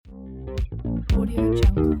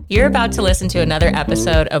You're about to listen to another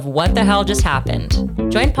episode of What the Hell Just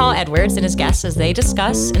Happened. Join Paul Edwards and his guests as they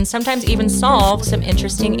discuss and sometimes even solve some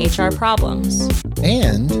interesting HR problems.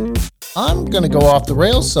 And I'm going to go off the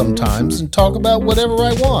rails sometimes and talk about whatever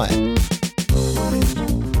I want.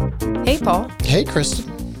 Hey, Paul. Hey,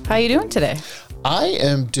 Kristen. How you doing today? I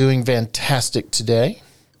am doing fantastic today.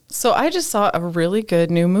 So I just saw a really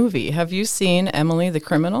good new movie. Have you seen Emily the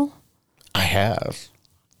Criminal? I have.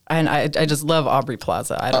 And I just love Aubrey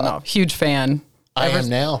Plaza. I don't know. Huge fan. I am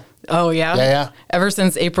now. Oh, yeah? Yeah. Ever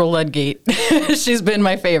since April Ludgate. She's been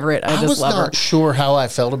my favorite. I just love her. I was not sure how I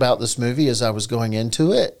felt about this movie as I was going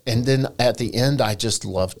into it. And then at the end, I just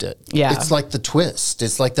loved it. Yeah. It's like the twist.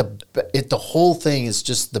 It's like the whole thing is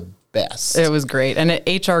just the best. It was great. And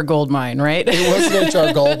HR Goldmine, right? It was an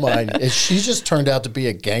HR Goldmine. She just turned out to be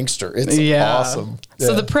a gangster. It's awesome. Yeah.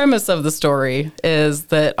 So the premise of the story is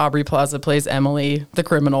that Aubrey Plaza plays Emily, the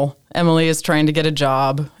criminal. Emily is trying to get a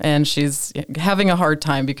job, and she's having a hard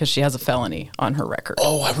time because she has a felony on her record.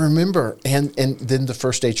 Oh, I remember. And then the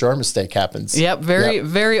first HR mistake happens. Yep,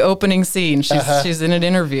 very opening scene. She's in an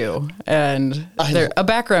interview, and a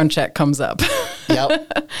background check comes up. Yep.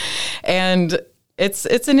 And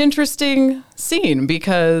it's an interesting scene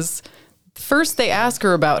because first they ask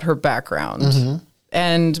her about her background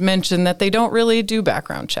and mention that they don't really do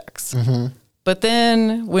background checks. Mm-hmm. But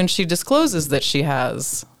then when she discloses that she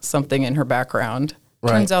has something in her background,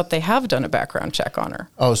 turns out they have done a background check on her.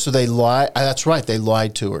 Oh, so they lied. That's right. They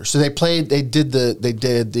lied to her. So they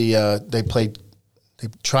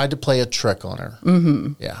tried to play a trick on her.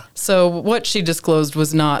 Mm-hmm. Yeah. So what she disclosed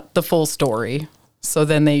was not the full story. So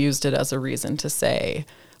then they used it as a reason to say,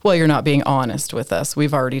 well, you're not being honest with us.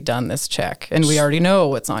 We've already done this check, and we already know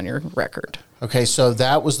what's on your record. Okay, so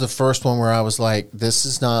that was the first one where I was like, this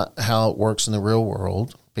is not how it works in the real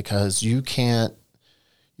world, because you can't,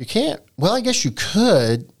 well, I guess you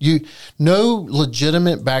could. No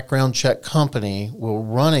legitimate background check company will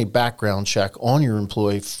run a background check on your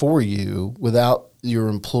employee for you without your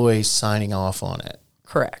employee signing off on it.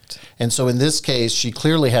 Correct. And so in this case, she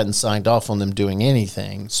clearly hadn't signed off on them doing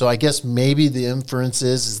anything. So I guess maybe the inference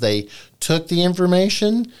is they took the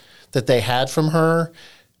information that they had from her.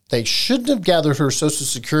 They shouldn't have gathered her social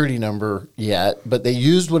security number yet, but they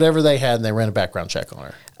used whatever they had and they ran a background check on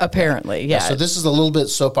her. Apparently, yeah. So this is a little bit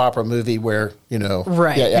soap opera movie where,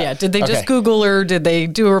 Right, yeah. Did they just Google her? Did they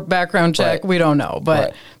do a background check? Right. We don't know.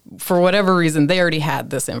 But for whatever reason, they already had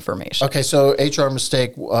this information. Okay, so HR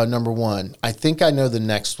mistake number one. I think I know the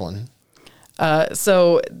next one.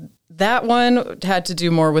 So that one had to do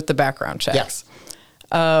more with the background checks.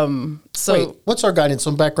 Yeah. Wait, what's our guidance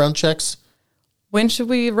on background checks? When should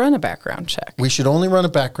we run a background check? We should only run a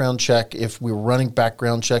background check if we're running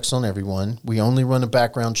background checks on everyone. We only run a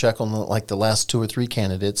background check on the last 2 or 3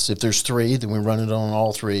 candidates. If there's 3, then we run it on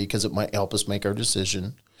all 3 because it might help us make our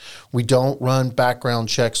decision. We don't run background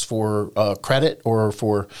checks for credit or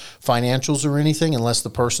for financials or anything unless the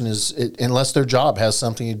person unless their job has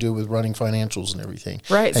something to do with running financials and everything.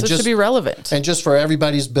 Right, so it should be relevant. And just for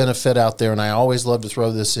everybody's benefit out there, and I always love to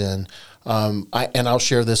throw this in, I'll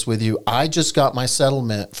share this with you. I just got my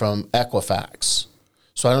settlement from Equifax.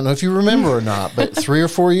 So I don't know if you remember or not, but 3 or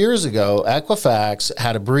 4 years ago, Equifax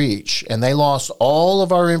had a breach, and they lost all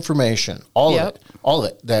of our information, all of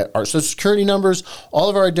it, that our social security numbers, all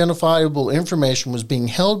of our identifiable information was being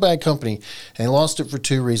held by a company, and they lost it for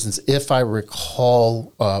 2 reasons, if I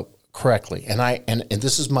recall correctly. And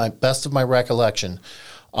this is my best of my recollection.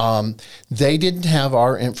 They didn't have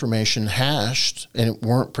our information hashed and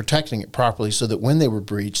weren't protecting it properly so that when they were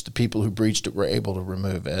breached, the people who breached it were able to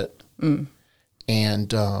remove it. Mm.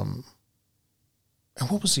 And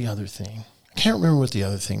what was the other thing? I can't remember what the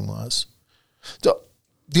other thing was.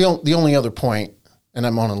 The only other point, and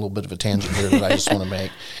I'm on a little bit of a tangent here that I just want to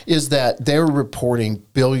make, is that they're reporting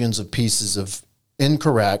billions of pieces of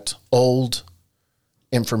incorrect, old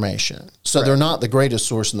information. So they're not the greatest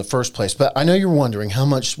source in the first place. But I know you're wondering, how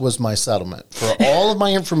much was my settlement for all of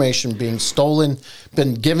my information being stolen,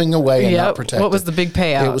 been giving away and not protected? What was the big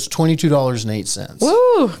payout? It was $22.08.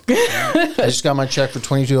 Woo! I just got my check for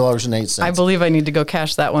 $22.08. I believe I need to go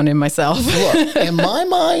cash that one in myself. Look, in my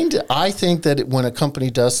mind, I think that when a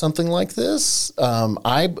company does something like this,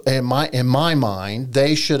 in my mind,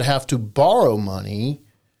 they should have to borrow money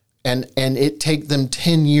and it take them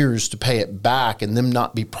 10 years to pay it back and them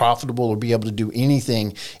not be profitable or be able to do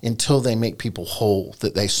anything until they make people whole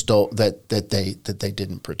that they stole, that they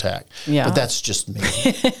didn't protect. Yeah. But that's just me.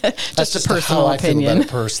 That's just a personal opinion. I feel about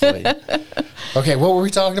it personally. Okay, what were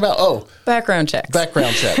we talking about? Oh, background checks.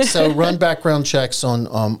 Background checks. So run background checks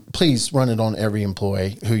on, please run it on every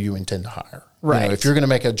employee who you intend to hire. Right. You know, if you're going to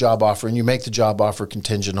make a job offer and you make the job offer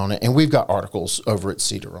contingent on it, and we've got articles over at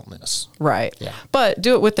Cedar on this. Right. Yeah. But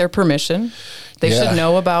do it with their permission. They should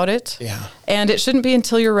know about it. Yeah. And it shouldn't be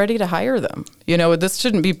until you're ready to hire them. You know, this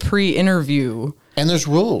shouldn't be pre-interview. And there's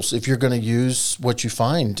rules. If you're going to use what you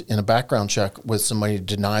find in a background check with somebody to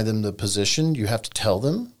deny them the position, you have to tell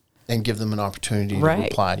them and give them an opportunity to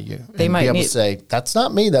reply to you. They and might be able to say, that's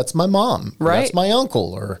not me, that's my mom. Or, that's my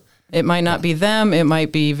uncle. Or it might not be them. It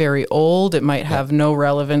might be very old. It might have no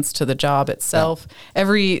relevance to the job itself.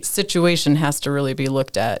 Every situation has to really be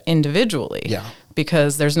looked at individually. Yeah.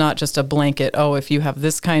 Because there's not just a blanket, if you have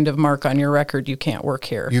this kind of mark on your record, you can't work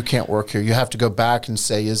here. You can't work here. You have to go back and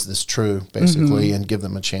say, is this true, basically, and give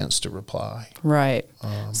them a chance to reply. Right.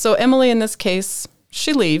 So Emily, in this case,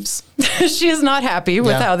 she leaves. She is not happy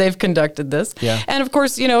with how they've conducted this. Yeah. And of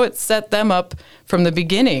course, it set them up from the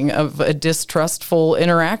beginning of a distrustful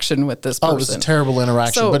interaction with this person. Oh, it was a terrible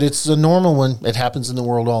interaction, but it's a normal one. It happens in the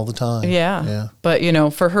world all the time. Yeah. But,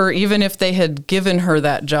 for her, even if they had given her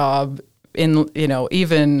that job,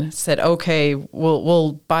 even said, okay,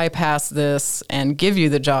 we'll bypass this and give you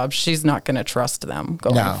the job, she's not going to trust them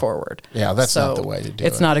going forward. Yeah, that's not the way to do it.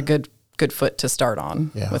 It's not a good foot to start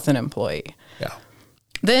on with an employee. Yeah.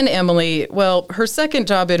 Then Emily, her second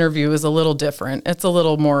job interview is a little different. It's a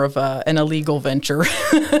little more of an illegal venture.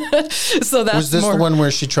 So that's Was this the one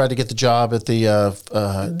where she tried to get the job at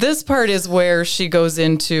the? This part is where she goes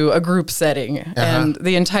into a group setting, and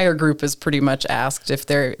the entire group is pretty much asked if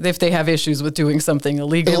they have issues with doing something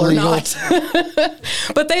illegal. Or not.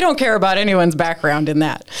 But they don't care about anyone's background in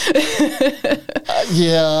that.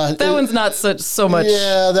 That one's not so much.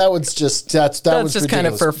 Yeah, that one's just that's just ridiculous. Kind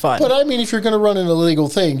of for fun. But I mean, if you're going to run an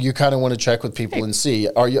illegal thing, you kind of want to check with people and see,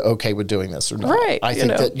 are you okay with doing this or not? Right. I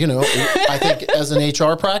think I think as an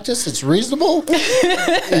HR practice, it's reasonable.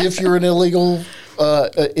 If you're an illegal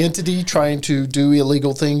entity trying to do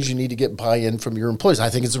illegal things, you need to get buy-in from your employees. I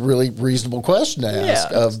think it's a really reasonable question to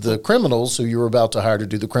ask of the criminals who you're about to hire to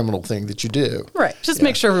do the criminal thing that you do. Right. Just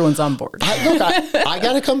make sure everyone's on board. I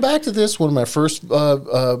got to come back to this. One of my first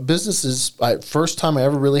businesses, first time I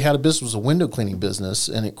ever really had a business was a window cleaning business,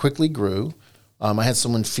 and it quickly grew. I had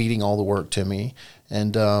someone feeding all the work to me,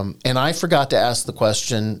 and I forgot to ask the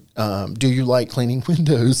question, do you like cleaning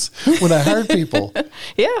windows when I hired people?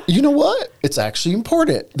 Yeah. You know what? It's actually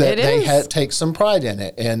important that they take some pride in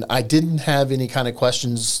it. And I didn't have any kind of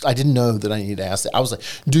questions. I didn't know that I needed to ask it. I was like,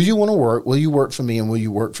 do you want to work? Will you work for me? And will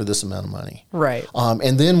you work for this amount of money? Right.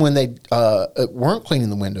 And then when they weren't cleaning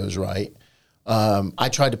the windows right, I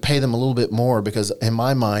tried to pay them a little bit more because in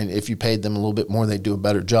my mind, if you paid them a little bit more, they'd do a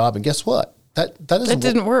better job. And guess what? That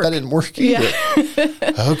didn't work. That didn't work either.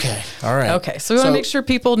 Yeah. Okay. All right. Okay. So we want to make sure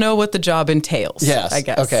people know what the job entails. Yes. I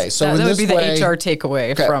guess. Okay. So that would be the way, HR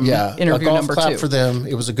takeaway from interview number 2. Clap for them.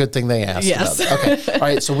 It was a good thing they asked. Yes. About it. Okay. All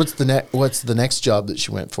right. So what's the next job that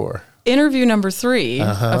she went for? Interview number 3.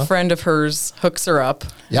 A friend of hers hooks her up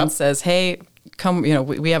and says, "Hey, come,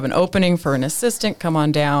 we have an opening for an assistant. Come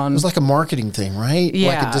on down." It was like a marketing thing, right?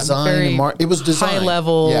 Yeah. Like a design. It was design. High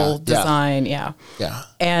level design. Yeah.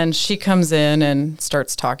 And she comes in and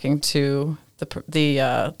starts talking to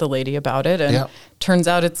the lady about it, and turns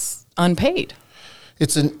out it's unpaid.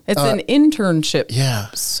 It's an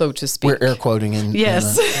internship, so to speak. We're air quoting in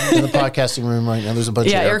the podcasting room right now. There's a bunch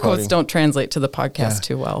of air quotes don't translate to the podcast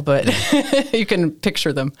too well, but you can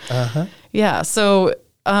picture them. Yeah, so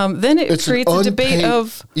then it creates a debate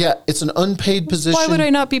of... Yeah, it's an unpaid position. Why would I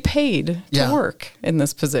not be paid to work in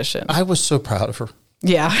this position? I was so proud of her.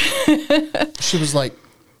 Yeah. She was like,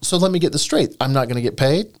 so let me get this straight. I'm not going to get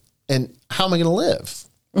paid, and how am I going to live?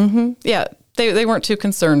 Mm-hmm. Yeah. They weren't too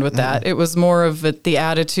concerned with that. It was more of the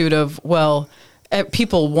attitude of, well,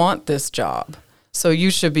 people want this job, so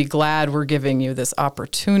you should be glad we're giving you this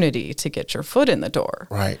opportunity to get your foot in the door.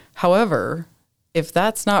 Right. However, if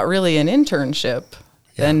that's not really an internship,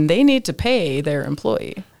 then they need to pay their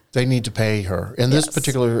employee. They need to pay her. In this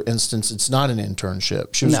particular instance, it's not an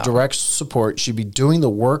internship. She was direct support. She'd be doing the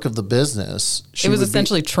work of the business. It was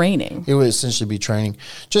essentially training. It would essentially be training.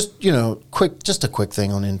 Just, a quick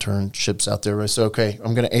thing on internships out there. So, okay,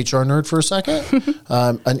 I'm going to HR nerd for a second.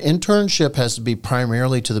 An internship has to be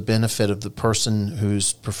primarily to the benefit of the person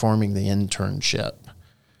who's performing the internship.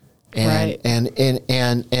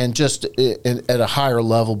 And just at a higher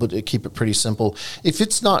level, but to keep it pretty simple, if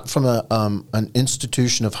it's not from an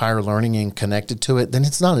institution of higher learning and connected to it, then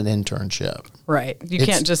it's not an internship. Right. You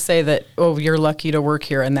can't just say that, you're lucky to work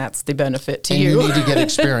here and that's the benefit to you. And you need to get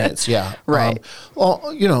experience, Right.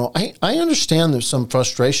 I understand there's some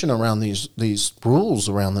frustration around these rules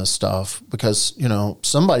around this stuff because,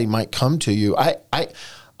 somebody might come to you. I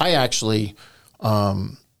actually...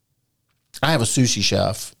 I have a sushi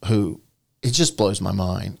chef who, it just blows my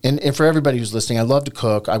mind. And for everybody who's listening, I love to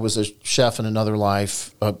cook. I was a chef in another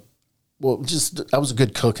life. I was a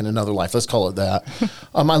good cook in another life. Let's call it that.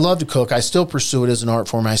 I love to cook. I still pursue it as an art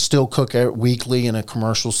form. I still cook weekly in a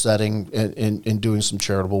commercial setting and doing some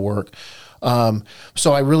charitable work.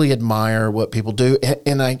 So I really admire what people do.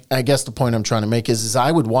 And I guess the point I'm trying to make is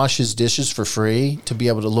I would wash his dishes for free to be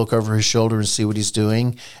able to look over his shoulder and see what he's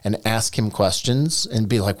doing and ask him questions and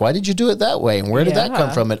be like, why did you do it that way? And where did that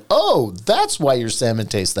come from? And, oh, that's why your salmon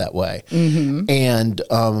tastes that way. Mm-hmm. And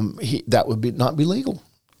that would not be legal.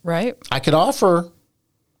 Right. I could offer,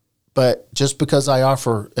 but just because I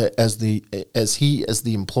offer as the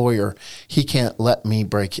employer, he can't let me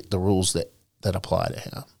break the rules that apply to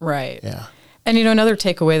him. Right. Yeah. And, another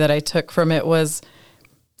takeaway that I took from it was,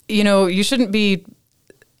 you shouldn't be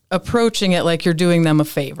approaching it like you're doing them a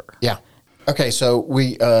favor. Yeah. Okay. So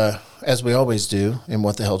we, as we always do in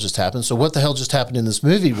What the Hell Just Happened. So what the hell just happened in this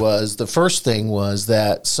movie was the first thing was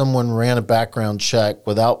that someone ran a background check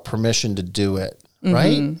without permission to do it.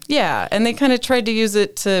 Right? Mm-hmm. Yeah. And they kind of tried to use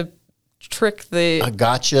it to trick a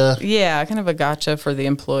gotcha. Yeah. Kind of a gotcha for the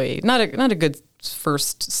employee. Not a good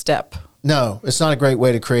first step. No, it's not a great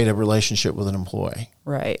way to create a relationship with an employee.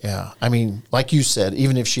 Right. Yeah. I mean, like you said,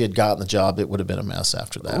 even if she had gotten the job, it would have been a mess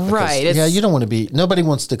after that. Because, right. Yeah, you don't want to nobody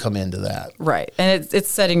wants to come into that. Right. And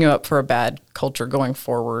it's setting you up for a bad culture going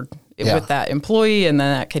forward with that employee, and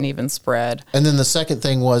then that can even spread. And then the second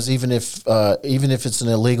thing was even if it's an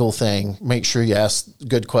illegal thing, make sure you ask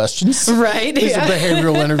good questions. Right. These are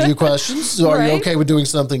behavioral interview questions. So are you okay with doing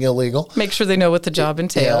something illegal? Make sure they know what the job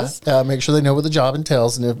entails. Yeah. Make sure they know what the job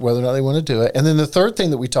entails and whether or not they want to do it. And then the third thing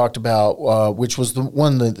that we talked about, which was the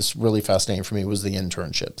one that's really fascinating for me, was the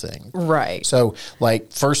internship thing. Right. So,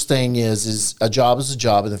 like, first thing is a job is a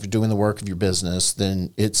job, and if you're doing the work of your business,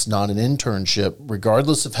 then it's not an internship,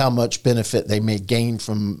 regardless of how much benefit they may gain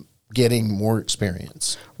from getting more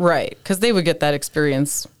experience. Right, because they would get that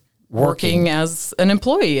experience working as an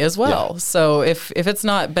employee as well. Yeah. So if it's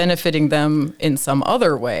not benefiting them in some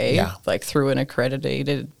other way, like through an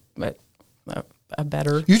accredited, a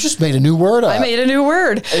better... You just made a new word up. I made a new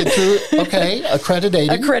word. Okay, accredited.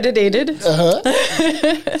 Uh-huh.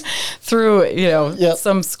 Through,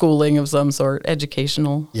 some schooling of some sort,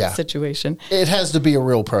 educational situation. It has to be a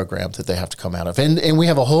real program that they have to come out of. And we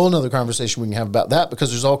have a whole other conversation we can have about that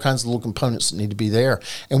because there's all kinds of little components that need to be there.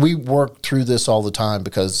 And we work through this all the time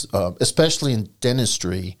because, especially in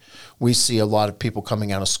dentistry, we see a lot of people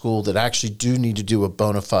coming out of school that actually do need to do a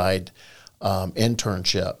bona fide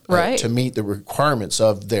internship to meet the requirements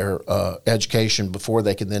of their education before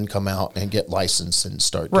they can then come out and get licensed and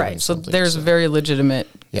start doing something. So there's very legitimate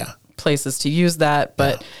places to use that.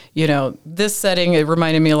 But, this setting, it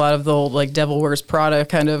reminded me a lot of the old, like, Devil Wears Prada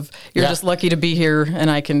kind of, you're just lucky to be here and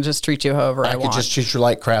I can just treat you however I want. I can just treat you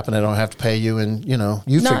like crap and I don't have to pay you and,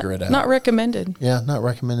 figure it out. Not recommended. Yeah, not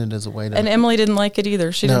recommended as a way to... And Emily didn't like it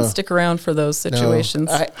either. She didn't stick around for those situations.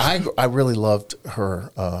 No, I really loved her...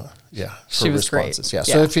 she was responses. Great.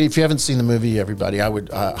 Yeah. So if you haven't seen the movie, everybody, I would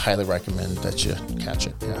highly recommend that you catch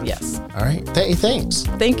it. Yeah. Yes. All right. Thanks.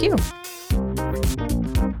 Thank you.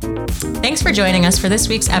 Thanks for joining us for this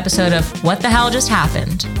week's episode of What the Hell Just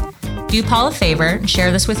Happened. Do Paul a favor and share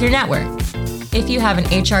this with your network. If you have an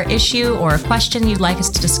HR issue or a question you'd like us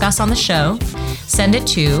to discuss on the show, send it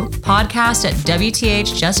to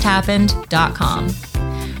podcast@wthjusthappened.com.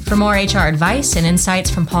 For more HR advice and insights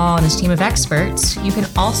from Paul and his team of experts, you can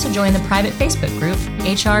also join the private Facebook group,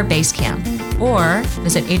 HR Basecamp, or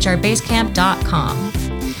visit hrbasecamp.com.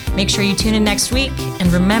 Make sure you tune in next week,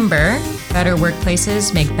 and remember, better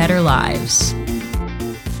workplaces make better lives.